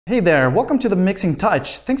Hey there, welcome to the Mixing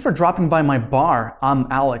Touch. Thanks for dropping by my bar. I'm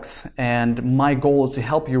Alex, and my goal is to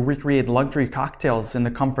help you recreate luxury cocktails in the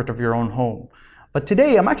comfort of your own home. But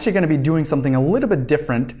today I'm actually going to be doing something a little bit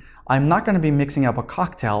different. I'm not going to be mixing up a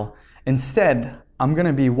cocktail. Instead, I'm going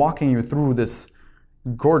to be walking you through this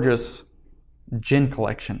gorgeous gin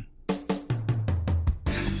collection.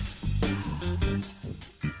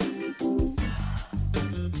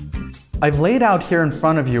 I've laid out here in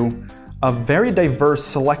front of you a very diverse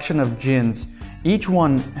selection of gins, each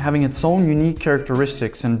one having its own unique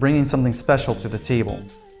characteristics and bringing something special to the table.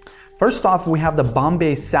 First off, we have the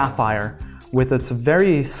Bombay Sapphire with its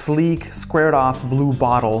very sleek, squared off blue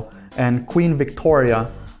bottle and Queen Victoria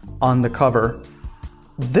on the cover.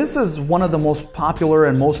 This is one of the most popular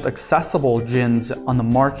and most accessible gins on the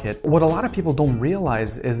market. What a lot of people don't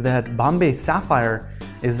realize is that Bombay Sapphire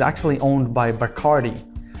is actually owned by Bacardi,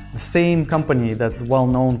 the same company that's well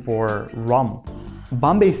known for rum.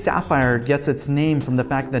 Bombay Sapphire gets its name from the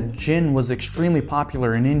fact that gin was extremely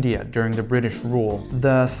popular in India during the British rule.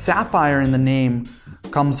 The sapphire in the name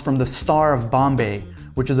comes from the Star of Bombay,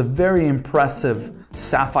 which is a very impressive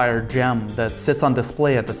sapphire gem that sits on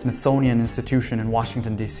display at the Smithsonian Institution in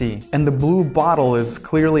Washington, D.C. And the blue bottle is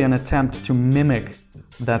clearly an attempt to mimic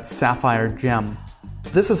that sapphire gem.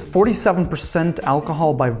 This is 47%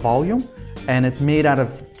 alcohol by volume, and it's made out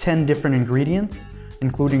of 10 different ingredients,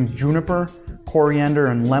 including juniper, coriander,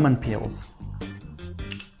 and lemon peels.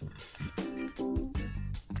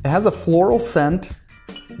 It has a floral scent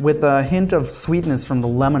with a hint of sweetness from the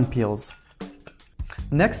lemon peels.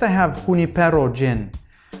 Next I have Junipero gin.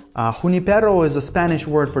 Junipero is a Spanish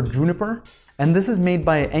word for juniper, and this is made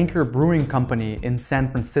by Anchor Brewing Company in San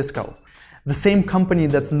Francisco, the same company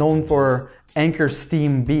that's known for Anchor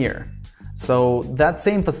Steam beer. So that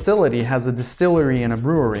same facility has a distillery and a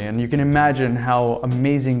brewery, and you can imagine how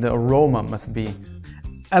amazing the aroma must be.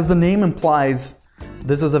 As the name implies,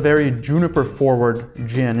 this is a very juniper-forward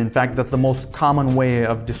gin. In fact, that's the most common way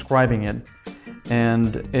of describing it.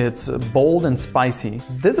 And it's bold and spicy.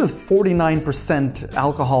 This is 49%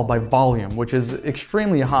 alcohol by volume, which is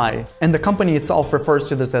extremely high. And the company itself refers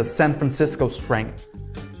to this as San Francisco strength.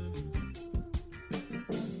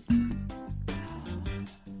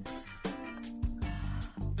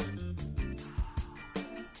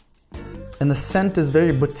 And the scent is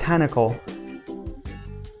very botanical.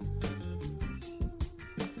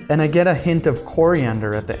 And I get a hint of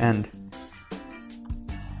coriander at the end.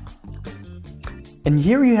 And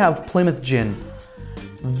here you have Plymouth Gin.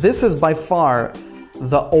 This is by far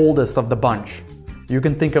the oldest of the bunch. You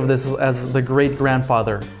can think of this as the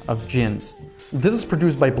great-grandfather of gins. This is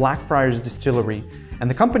produced by Blackfriars Distillery, and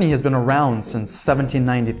the company has been around since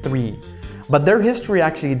 1793. But their history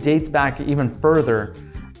actually dates back even further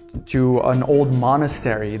to an old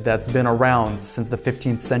monastery that's been around since the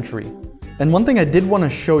 15th century. And one thing I did want to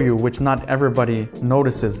show you, which not everybody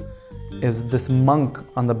notices, is this monk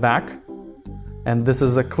on the back. And this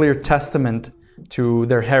is a clear testament to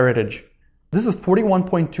their heritage. This is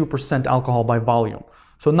 41.2% alcohol by volume,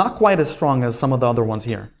 so not quite as strong as some of the other ones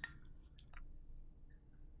here.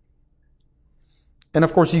 And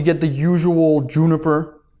of course you get the usual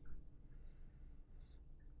juniper,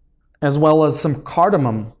 as well as some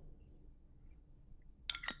cardamom.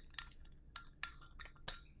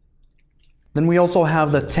 Then we also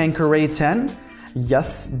have the Tanqueray 10.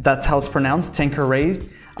 Yes, that's how it's pronounced, Tanqueray.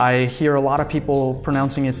 I hear a lot of people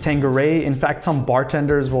pronouncing it Tanqueray. In fact, some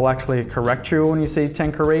bartenders will actually correct you when you say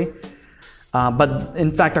Tanqueray. But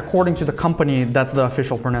in fact, according to the company, that's the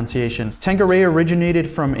official pronunciation. Tanqueray originated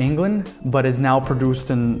from England, but is now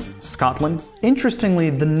produced in Scotland. Interestingly,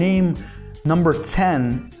 the name number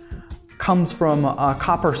 10 comes from a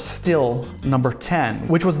copper still number 10,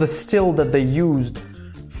 which was the still that they used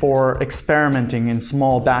for experimenting in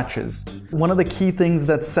small batches. One of the key things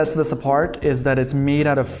that sets this apart is that it's made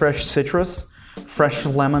out of fresh citrus, fresh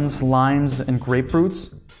lemons, limes, and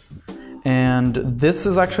grapefruits. And this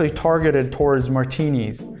is actually targeted towards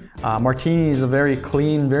martinis. Martini is a very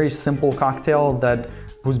clean, very simple cocktail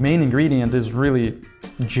whose main ingredient is really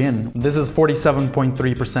gin. This is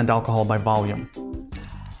 47.3% alcohol by volume.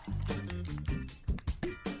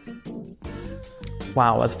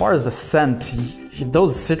 Wow, as far as the scent,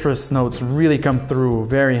 those citrus notes really come through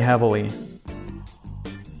very heavily.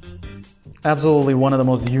 Absolutely one of the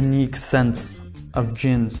most unique scents of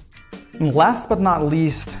gins. And last but not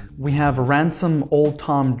least, we have Ransom Old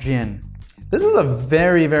Tom gin. This is a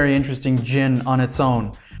very, very interesting gin on its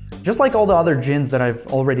own. Just like all the other gins that I've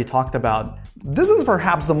already talked about, this is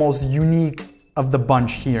perhaps the most unique of the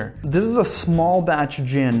bunch here. This is a small batch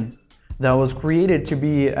gin that was created to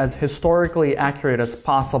be as historically accurate as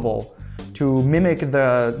possible to to mimic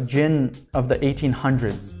the gin of the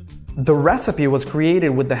 1800s. The recipe was created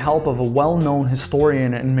with the help of a well-known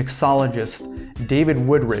historian and mixologist, David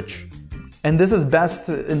Woodrich. And this is best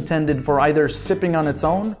intended for either sipping on its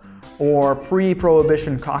own or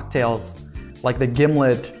pre-prohibition cocktails like the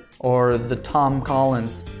Gimlet or the Tom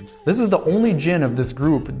Collins. This is the only gin of this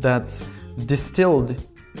group that's distilled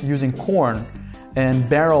using corn and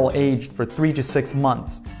barrel aged for 3 to 6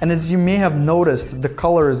 months. And as you may have noticed, the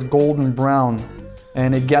color is golden brown,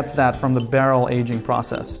 and it gets that from the barrel aging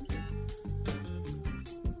process.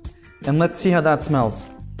 And let's see how that smells.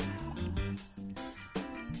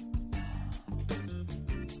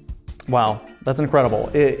 Wow, that's incredible.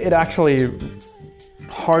 It actually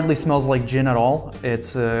hardly smells like gin at all.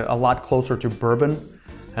 It's a lot closer to bourbon.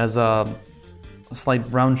 Has a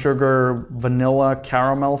slight brown sugar, vanilla,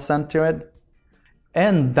 caramel scent to it.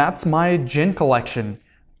 And that's my gin collection.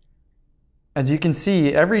 As you can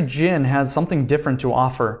see, every gin has something different to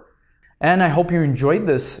offer. And I hope you enjoyed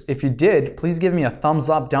this. If you did, please give me a thumbs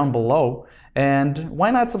up down below. And why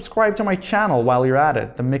not subscribe to my channel while you're at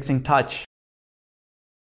it, The Mixing Touch.